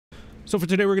So for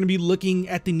today, we're going to be looking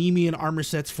at the Nemean armor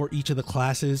sets for each of the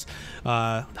classes.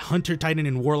 Hunter, Titan,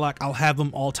 and Warlock, I'll have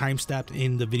them all time-stamped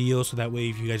in the video, so that way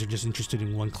if you guys are just interested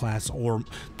in one class or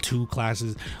two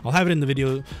classes, I'll have it in the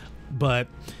video. But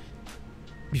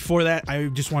before that, I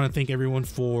just want to thank everyone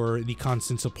for the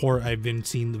constant support. I've been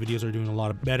seeing the videos are doing a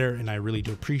lot better, and I really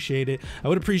do appreciate it. I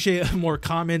would appreciate more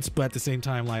comments, but at the same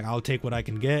time, like, I'll take what I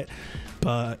can get.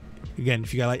 But again,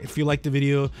 if you like the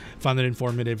video, found it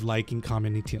informative, liking,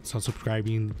 commenting,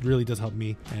 subscribing really does help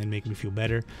me and make me feel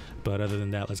better. But other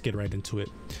than that, let's get right into it.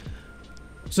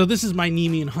 So this is my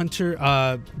Nemean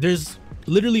Hunter. There's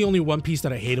literally only one piece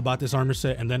that I hate about this armor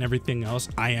set, and then everything else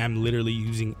I am literally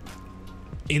using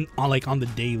on the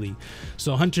daily.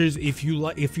 So hunters, if you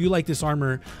like this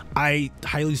armor, I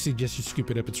highly suggest you scoop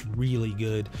it up. It's really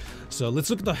good. So let's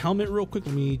look at the helmet real quick.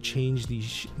 Let me change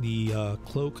the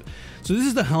cloak. So this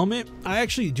is the helmet. I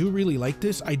actually do really like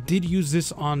this. I did use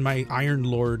this on my Iron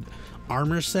Lord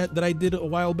armor set that I did a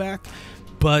while back,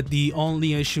 but the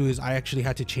only issue is I actually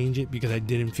had to change it because I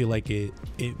didn't feel like it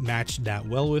matched that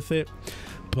well with it.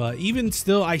 But even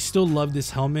still, I still love this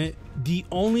helmet. The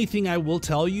only thing I will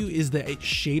tell you is that its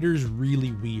shader's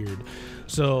really weird.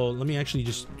 So let me actually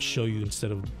just show you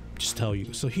instead of just tell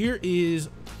you. So here is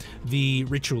the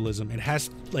ritualism. It has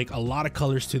like a lot of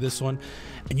colors to this one,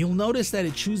 and you'll notice that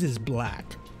it chooses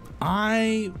black.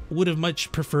 I would have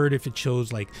much preferred if it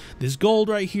chose like this gold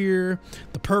right here,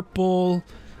 the purple,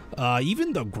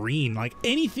 even the green, like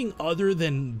anything other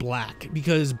than black,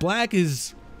 because black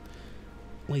is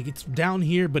like, it's down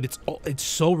here, but it's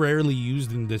so rarely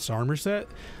used in this armor set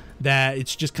that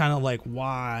it's just kind of like,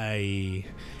 why?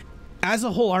 As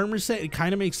a whole armor set, it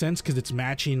kind of makes sense because it's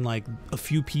matching like a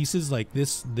few pieces, like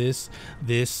this,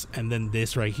 and then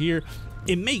this right here.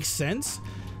 It makes sense,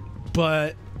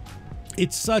 but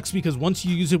it sucks because once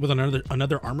you use it with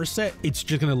another armor set, it's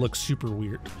just gonna look super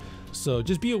weird. So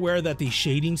just be aware that the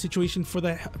shading situation for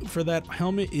that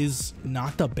helmet is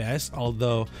not the best,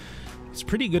 although it's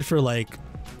pretty good for like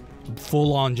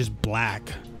full on just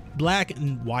black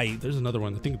and white. There's another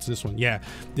one, I think it's this one. Yeah,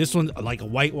 this one's like a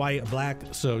white black.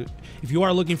 So if you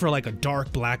are looking for like a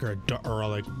dark black or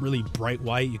like really bright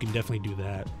white, you can definitely do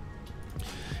that.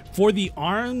 For the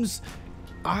arms,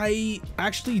 I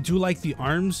actually do like the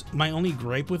arms. My only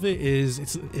gripe with it is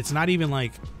it's not even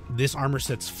like this armor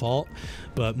set's fault,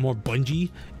 but more Bungie,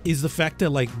 is the fact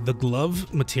that like the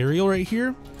glove material right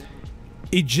here,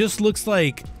 it just looks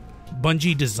like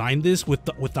Bungie designed this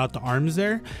without the arms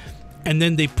there, and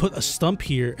then they put a stump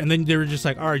here, and then they were just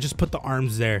like, all right, just put the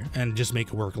arms there and just make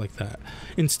it work like that,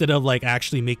 instead of like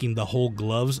actually making the whole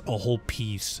gloves a whole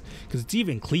piece, because it's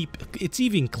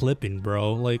even clipping,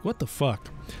 bro. Like, what the fuck?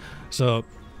 So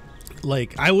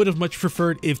like, I would have much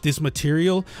preferred if this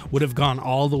material would have gone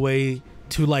all the way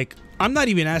to, like, I'm not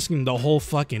even asking the whole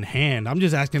fucking hand, I'm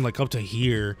just asking like up to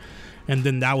here, and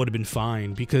then that would have been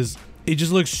fine, because it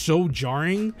just looks so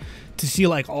jarring to see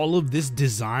like all of this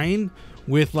design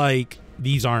with like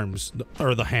these arms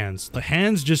or the hands. The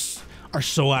hands just are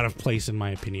so out of place in my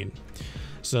opinion.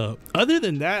 So other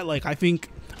than that, like, I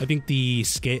think the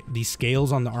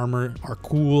scales on the armor are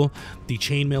cool. The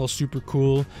chainmail is super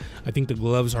cool. I think the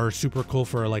gloves are super cool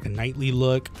for like a knightly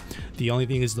look. The only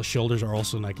thing is the shoulders are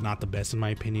also like not the best in my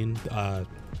opinion.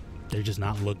 They just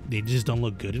don't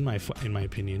look good in my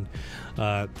opinion.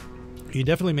 You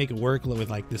definitely make it work with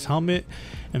like this helmet,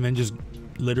 and then just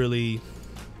literally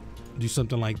do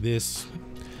something like this,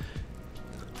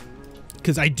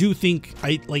 because I do think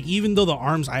even though the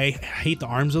arms, I hate the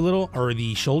arms a little, or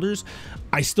the shoulders,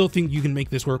 I still think you can make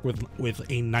this work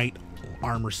with a knight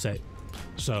armor set.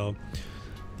 So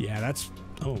yeah, that's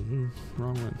wrong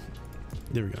one.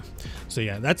 There we go. So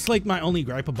yeah, that's like my only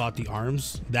gripe about the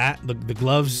arms, that the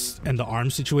gloves and the arm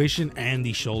situation, and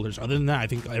the shoulders. Other than that, I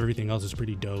think everything else is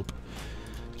pretty dope.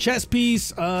 Chest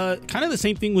piece, kind of the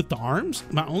same thing with the arms.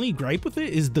 My only gripe with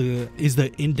it is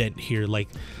the indent here, like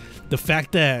the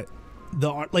fact that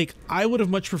I would have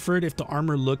much preferred if the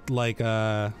armor looked like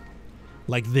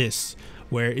this,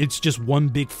 where it's just one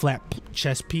big flat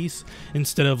chest piece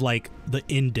instead of like the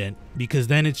indent, because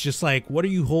then it's just like, what are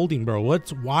you holding, bro?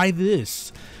 Why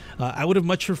this? I would have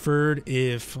much preferred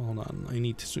if, hold on, I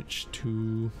need to switch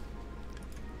to,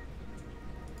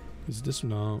 is this,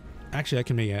 no, actually I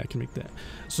can make that.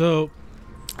 So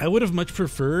I would have much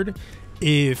preferred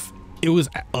if it was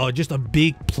just a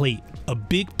big plate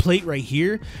right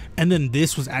here, and then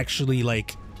this was actually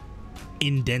like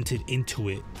indented into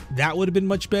it. That would have been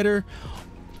much better,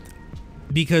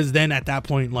 because then at that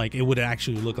point, like, it would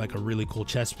actually look like a really cool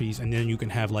chest piece, and then you can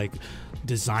have like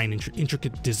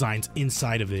intricate designs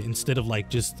inside of it, instead of like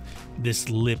just this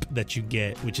lip that you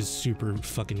get, which is super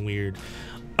fucking weird.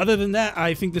 Other than that,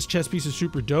 I think this chest piece is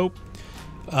super dope.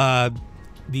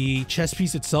 The chest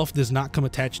piece itself does not come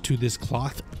attached to this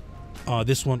cloth,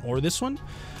 this one or this one.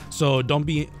 So don't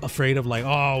be afraid of like,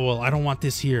 oh, well, I don't want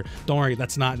this here. Don't worry,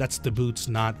 that's the boots,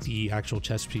 not the actual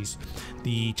chest piece.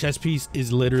 The chest piece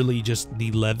is literally just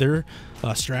the leather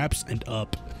straps and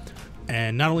up.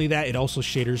 And not only that, it also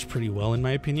shaders pretty well in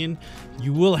my opinion.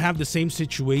 You will have the same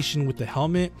situation with the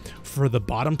helmet for the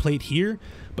bottom plate here,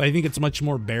 but I think it's much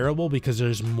more bearable because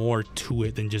there's more to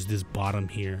it than just this bottom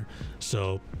here.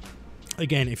 So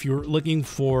again, if you're looking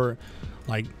for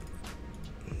like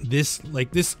this,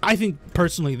 I think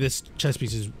personally this chest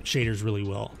piece shaders really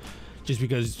well, just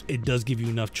because it does give you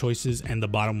enough choices, and the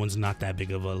bottom one's not that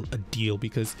big of a deal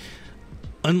because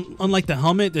unlike the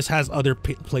helmet, this has other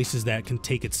places that can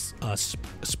take its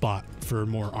spot for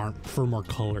more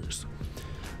colors.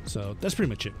 So that's pretty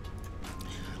much it.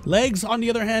 Legs, on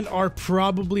the other hand, are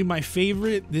probably my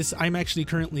favorite. I'm actually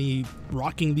currently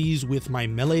rocking these with my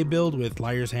melee build with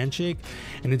Liar's Handshake,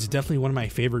 and it's definitely one of my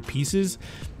favorite pieces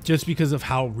just because of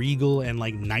how regal and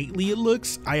like knightly it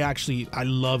looks. I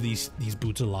love these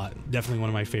boots a lot. Definitely one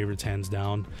of my favorites, hands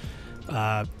down.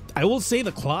 I will say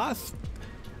the cloth,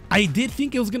 I did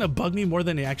think it was gonna bug me more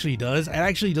than it actually does. It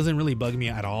actually doesn't really bug me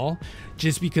at all,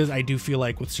 just because I do feel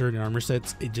like with certain armor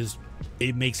sets,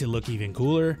 it makes it look even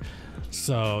cooler.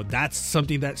 So that's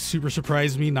something that super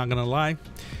surprised me, not gonna lie.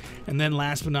 And then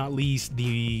last but not least,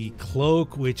 the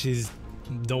cloak, which is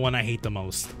the one I hate the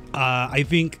most. I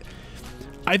think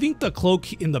the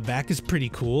cloak in the back is pretty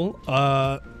cool.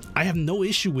 I have no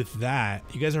issue with that.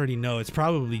 You guys already know it's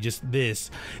probably just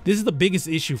this. This is the biggest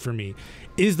issue for me,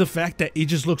 is the fact that it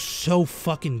just looks so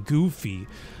fucking goofy.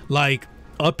 Like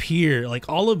up here, like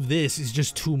all of this is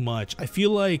just too much. I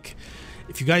feel like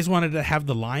if you guys wanted to have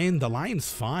the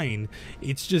lion's fine.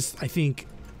 It's just, I think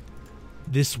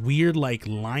this weird like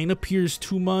line appears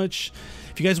too much.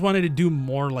 If you guys wanted to do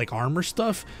more like armor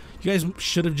stuff, you guys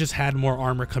should have just had more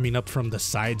armor coming up from the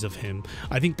sides of him.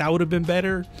 I think that would have been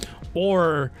better,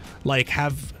 or like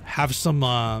have some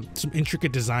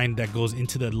intricate design that goes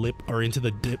into the lip or into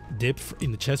the dip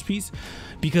in the chest piece,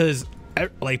 because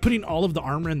like putting all of the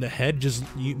armor in the head just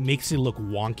makes it look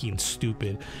wonky and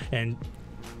stupid. And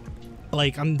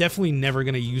like I'm definitely never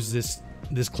gonna use this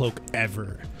cloak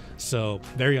ever, so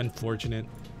very unfortunate.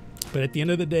 But at the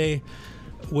end of the day,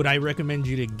 would I recommend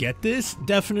you to get this?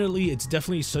 Definitely. It's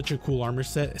definitely such a cool armor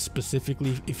set,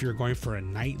 specifically if you're going for a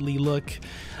knightly look.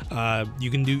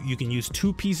 You can use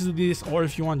 2 pieces of this, or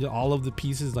if you want all of the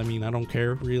pieces, I mean, I don't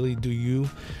care really, do you?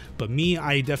 But me,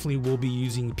 I definitely will be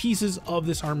using pieces of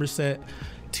this armor set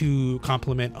to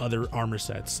complement other armor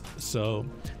sets. So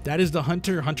that is the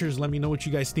Hunter. Hunters, let me know what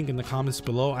you guys think in the comments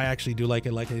below. I actually do like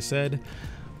it, like I said.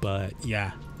 But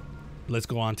yeah, let's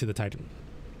go on to the Titan.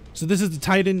 So this is the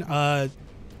Titan.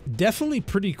 Definitely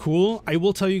pretty cool. I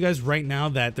will tell you guys right now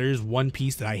that there's one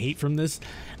piece that I hate from this,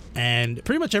 and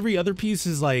pretty much every other piece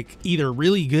is like either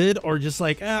really good or just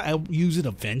like I'll use it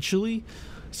eventually.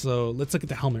 So let's look at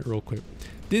the helmet real quick.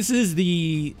 This is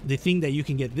the thing that you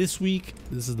can get this week.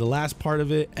 This is the last part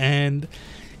of it, and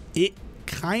it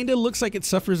kind of looks like it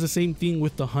suffers the same thing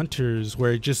with the Hunters,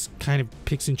 where it just kind of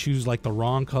picks and chooses like the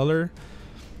wrong color.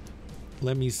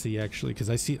 Let me see actually,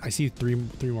 because I see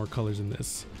three more colors in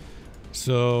this.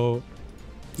 So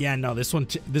yeah, no, this one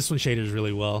shaders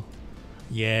really well.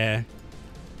 Yeah,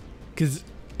 because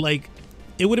like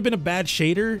it would have been a bad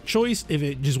shader choice if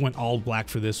it just went all black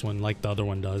for this one like the other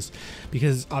one does,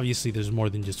 because obviously there's more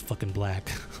than just fucking black.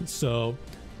 So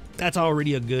that's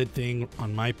already a good thing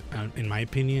in my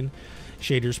opinion.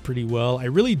 Shaders pretty well. I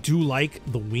really do like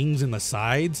the wings and the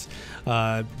sides.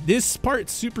 This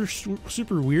part's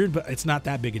super weird, but it's not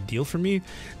that big a deal for me.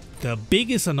 The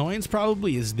biggest annoyance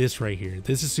probably is this right here.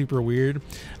 This is super weird.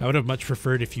 I would have much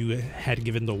preferred if you had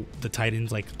given the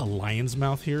Titans like a lion's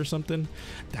mouth here or something.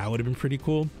 That would have been pretty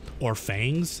cool. Or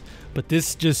fangs. But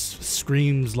this just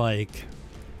screams like,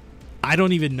 I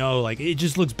don't even know. Like, it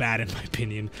just looks bad in my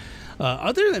opinion.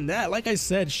 Other than that, like I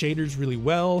said, shaders really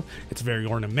well. It's very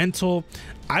ornamental.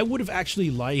 I would have actually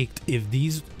liked if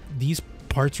these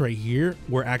parts right here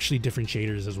were actually different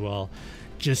shaders as well,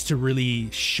 just to really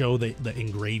show the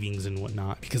engravings and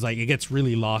whatnot, because like it gets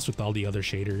really lost with all the other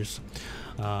shaders.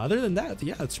 Other than that,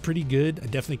 yeah, it's pretty good. I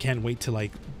definitely can't wait to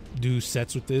like do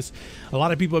sets with this. A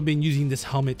lot of people have been using this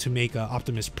helmet to make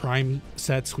Optimus Prime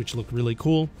sets, which look really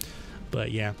cool.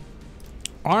 But yeah,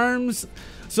 arms.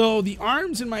 So the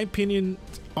arms, in my opinion,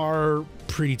 are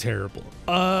pretty terrible.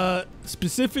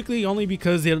 Specifically only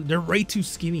because they're way too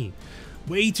skinny.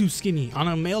 Way too skinny. On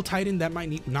a male Titan, that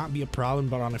might not be a problem,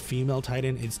 but on a female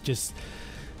Titan,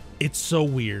 it's so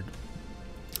weird.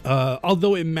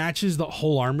 Although it matches the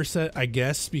whole armor set, I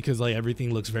guess, because like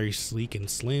everything looks very sleek and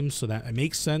slim, so that it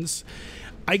makes sense.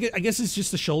 I guess it's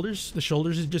just the shoulders. The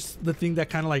shoulders is just the thing that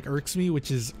kind of like irks me,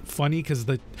 which is funny because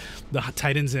the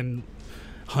Titans and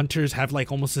Hunters have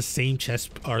like almost the same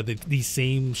chest or the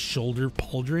same shoulder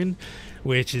pauldron,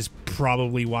 which is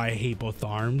probably why I hate both the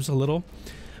arms a little.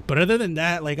 But other than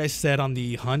that, like I said, on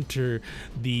the Hunter,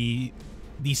 the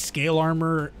scale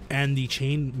armor and the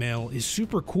chainmail is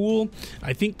super cool.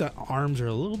 I think the arms are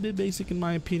a little bit basic in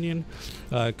my opinion.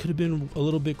 Could have been a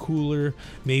little bit cooler,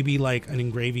 maybe like an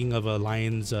engraving of a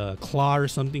lion's claw or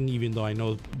something, even though I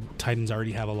know Titans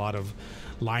already have a lot of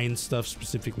lion stuff,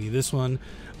 specifically this one.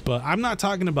 But I'm not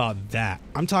talking about that.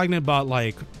 I'm talking about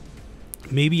like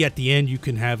maybe at the end you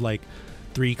can have like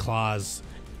 3 claws,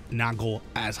 not go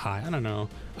as high. I don't know.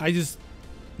 I just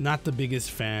not the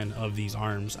biggest fan of these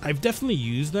arms. I've definitely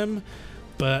used them,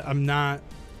 but I'm not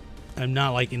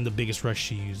like in the biggest rush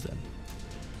to use them.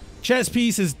 Chest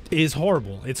piece is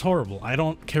horrible. It's horrible. I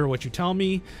don't care what you tell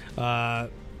me. I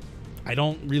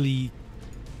don't really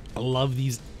love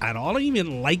these at all. I don't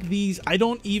even like these. I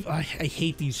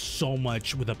hate these so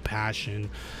much with a passion.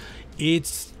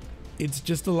 It's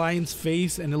just a lion's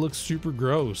face and it looks super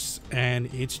gross,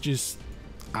 and it's just,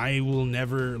 I will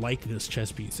never like this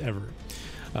chest piece ever.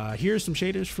 Here's some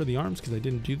shaders for the arms because I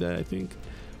didn't do that, I think,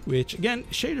 which again,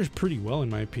 shaders pretty well in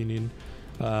my opinion.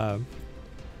 I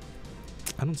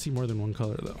don't see more than one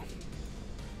color though.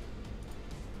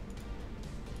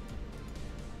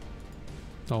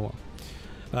 Oh well.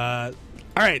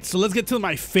 All right, so let's get to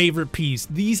my favorite piece.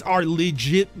 These are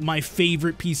legit my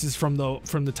favorite pieces from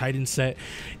the Titan set.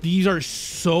 These are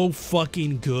so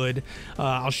fucking good.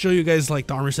 I'll show you guys like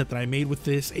the armor set that I made with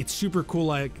this. It's super cool,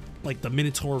 like the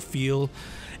Minotaur feel.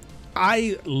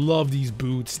 I love these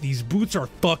boots. These boots are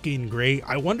fucking great.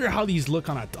 I wonder how these look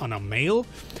on a male,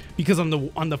 because on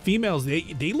the females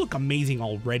they look amazing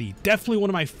already. Definitely one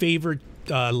of my favorite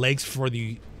legs for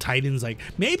the Titans, like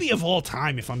maybe of all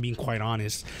time, if I'm being quite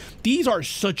honest. These are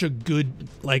such a good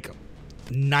like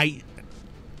nightly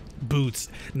boots.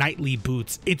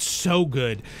 It's so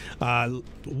good.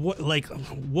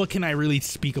 What can I really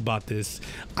speak about this?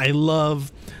 I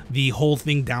love the whole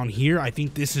thing down here. I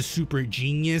think this is super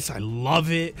genius. I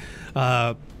love it.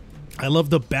 I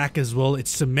love the back as well. It's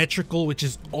symmetrical, which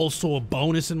is also a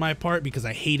bonus in my part because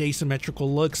I hate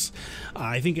asymmetrical looks.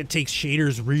 I think it takes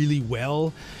shaders really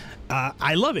well.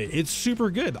 I love it. It's super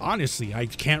good. Honestly, I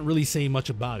can't really say much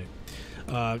about it.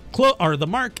 The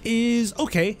mark is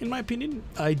okay in my opinion.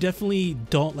 I definitely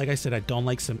don't, like I said, I don't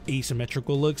like some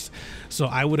asymmetrical looks, so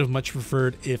I would have much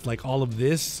preferred if like all of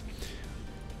this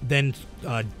then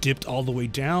dipped all the way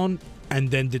down and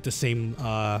then did the same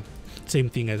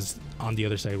thing as on the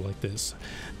other side like this.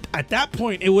 At that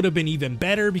point it would have been even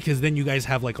better, because then you guys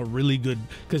have like a really good,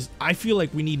 because I feel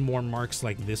like we need more marks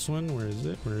like this one. Where is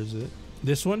it?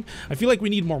 This one. I feel like we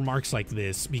need more marks like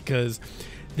this, because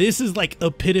this is like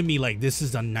epitome, like this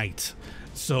is a knight.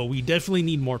 So we definitely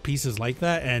need more pieces like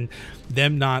that, and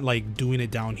them not like doing it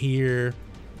down here,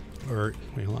 or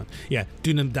wait, hold on. Yeah,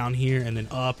 doing them down here and then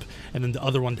up and then the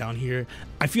other one down here.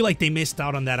 I feel like they missed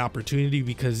out on that opportunity,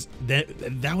 because that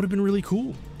would have been really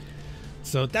cool.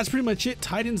 So that's pretty much it,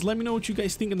 Titans. Let me know what you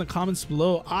guys think in the comments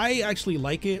below. I actually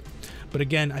like it, but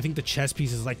again, I think the chest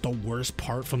piece is like the worst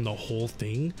part from the whole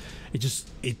thing.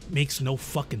 It makes no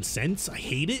fucking sense. I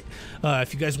hate it.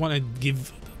 If you guys want to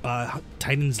give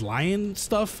Titans lion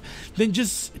stuff, then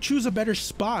just choose a better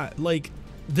spot. Like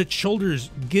the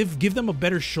shoulders, give them a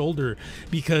better shoulder,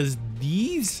 because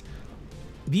these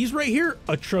right here,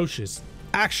 atrocious,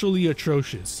 actually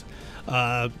atrocious.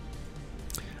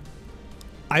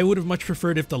 I would have much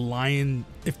preferred if the lion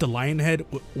head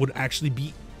would actually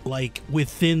be like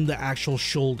within the actual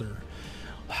shoulder.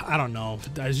 I don't know.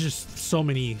 There's just so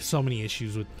many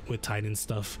issues with Titan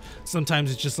stuff.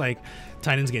 Sometimes it's just like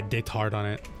Titans get dicked hard on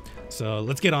it. So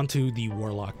let's get on to the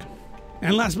Warlock.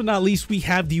 And last but not least, we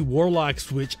have the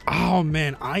Warlocks, which, oh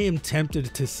man, I am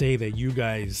tempted to say that you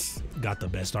guys got the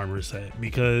best armor set,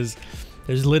 because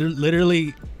there's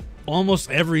literally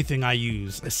almost everything I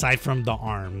use aside from the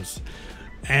arms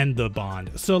and the bond.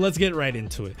 So let's get right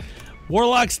into it.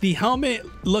 Warlocks, the helmet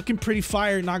looking pretty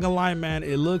fire, not gonna lie, man.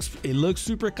 It looks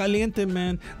super caliente,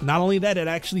 man. Not only that, it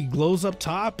actually glows up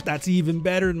top. That's even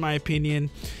better in my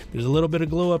opinion. There's a little bit of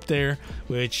glow up there,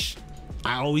 which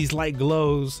I always like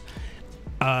glows.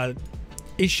 It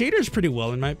shaders pretty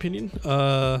well in my opinion.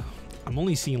 I'm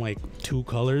only seeing like 2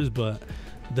 colors, but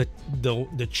the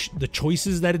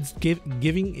choices that it's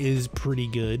giving is pretty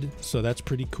good, so that's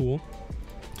pretty cool.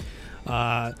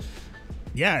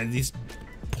 Yeah, these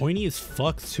pointy as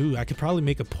fuck too. I could probably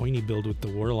make a pointy build with the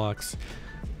Warlocks.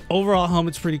 Overall,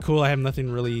 helmet's pretty cool. I have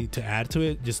nothing really to add to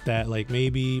it. Just that, like,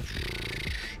 maybe...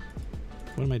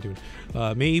 What am I doing?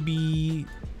 Maybe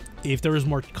if there was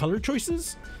more color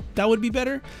choices, that would be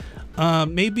better.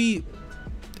 Maybe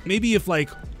if, like,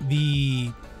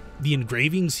 the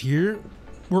engravings here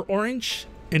were orange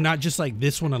and not just, like,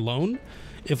 this one alone.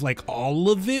 If, like, all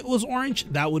of it was orange,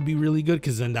 that would be really good,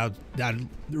 because then that'd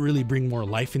really bring more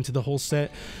life into the whole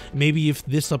set. Maybe if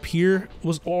this up here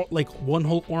was all, like, one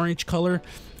whole orange color,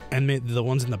 and the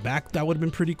ones in the back, that would have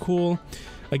been pretty cool.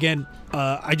 Again,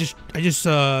 I just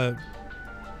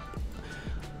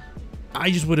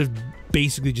would have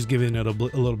basically just given it a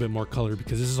little bit more color,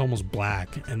 because this is almost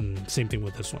black, and same thing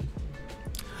with this one.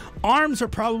 Arms are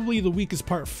probably the weakest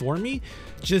part for me,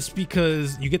 just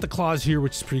because you get the claws here,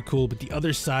 which is pretty cool, but the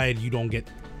other side you don't get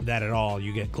that at all.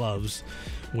 You get gloves,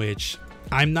 which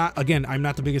I'm not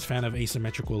the biggest fan of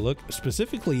asymmetrical look.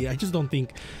 Specifically, I just don't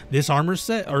think this armor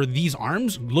set or these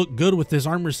arms look good with this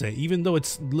armor set, even though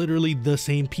it's literally the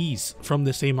same piece from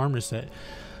the same armor set.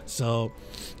 So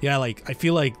yeah, like, I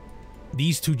feel like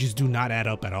these two just do not add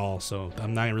up at all, so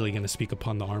I'm not really going to speak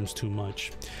upon the arms too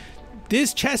much.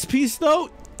 This chest piece, though,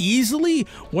 easily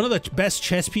one of the best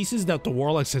chest pieces that the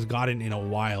Warlocks has gotten in a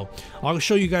while. I'll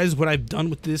show you guys what I've done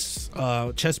with this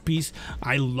chest piece.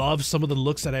 I love some of the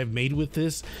looks that I've made with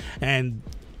this, and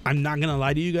I'm not gonna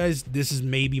lie to you guys, this is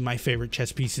maybe my favorite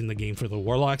chest piece in the game for the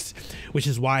Warlocks, which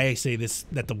is why I say this,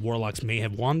 that the Warlocks may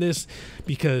have won this,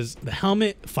 because the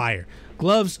helmet, fire.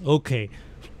 Gloves, okay.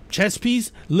 Chest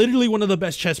piece, literally one of the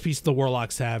best chest pieces the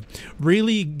Warlocks have.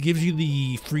 Really gives you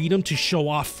the freedom to show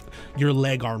off your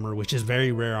leg armor, which is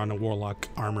very rare on a Warlock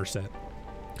armor set.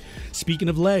 Speaking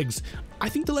of legs, I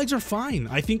think the legs are fine.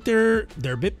 I think they're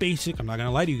a bit basic, I'm not gonna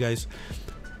lie to you guys,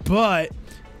 but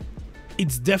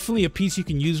it's definitely a piece you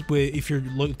can use with if you're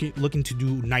looking to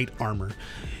do knight armor,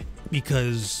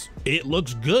 because it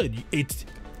looks good.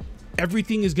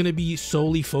 Everything is going to be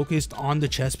solely focused on the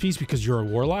chest piece because you're a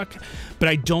Warlock, but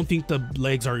I don't think the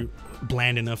legs are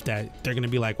bland enough that they're going to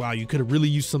be like, wow, you could have really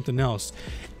used something else.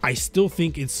 I still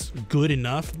think it's good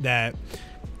enough that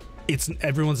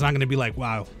everyone's not going to be like,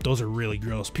 wow, those are really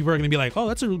gross. People are going to be like, oh,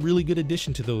 that's a really good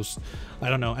addition to those. I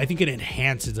don't know. I think it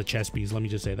enhances the chest piece. Let me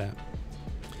just say that.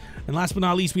 And last but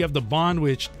not least, we have the bond,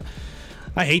 which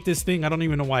I hate this thing. I don't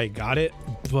even know why I got it,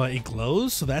 but it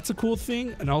glows, so that's a cool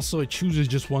thing. And also it chooses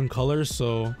just one color,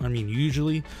 so I mean,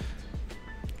 usually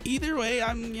either way,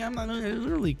 I don't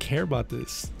really care about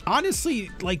this.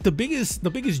 Honestly, like the biggest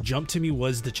jump to me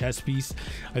was the chest piece.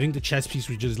 I think the chest piece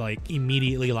was just like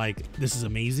immediately like, this is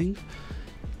amazing.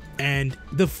 And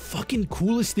the fucking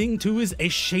coolest thing too is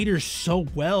it shaders so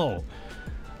well.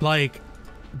 Like,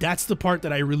 that's the part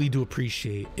that I really do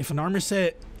appreciate. If an armor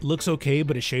set looks okay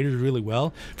but it shaders really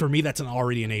well, for me that's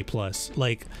already an A+.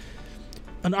 Like,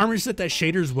 an armor set that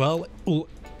shaders well will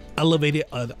elevate it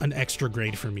an extra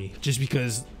grade for me, just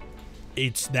because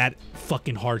it's that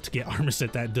fucking hard to get armor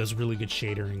set that does really good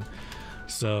shadering.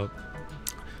 So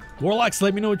Warlocks,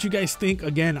 let me know what you guys think.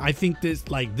 Again, I think this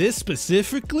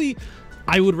specifically,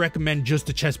 I would recommend just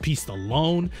the chest piece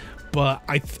alone, but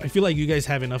I feel like you guys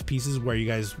have enough pieces where you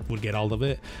guys would get all of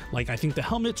it. Like, I think the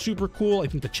helmet's super cool. I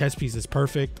think the chest piece is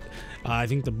perfect. I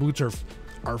think the boots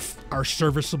are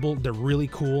serviceable. They're really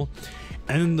cool.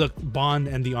 And then the bond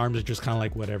and the arms are just kind of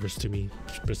like whatever's to me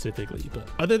specifically. But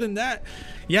other than that,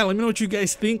 yeah, let me know what you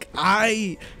guys think.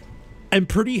 I'm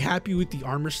pretty happy with the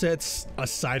armor sets,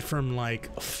 aside from like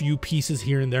a few pieces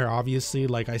here and there. Obviously,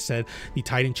 like I said, the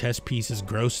Titan chest piece is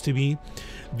gross to me.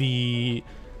 The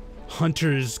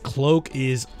Hunter's cloak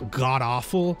is god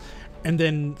awful, and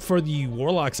then for the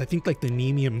Warlocks, I think like the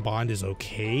Nemean bond is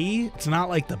okay. It's not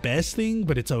like the best thing,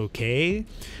 but it's okay.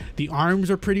 The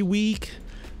arms are pretty weak,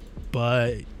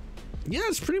 but yeah,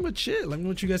 that's pretty much it. Let me know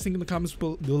what you guys think in the comments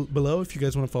below. If you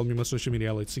guys want to follow me on my social media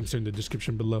outlets, links are in the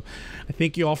description below. I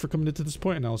thank you all for coming to this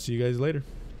point, and I'll see you guys later.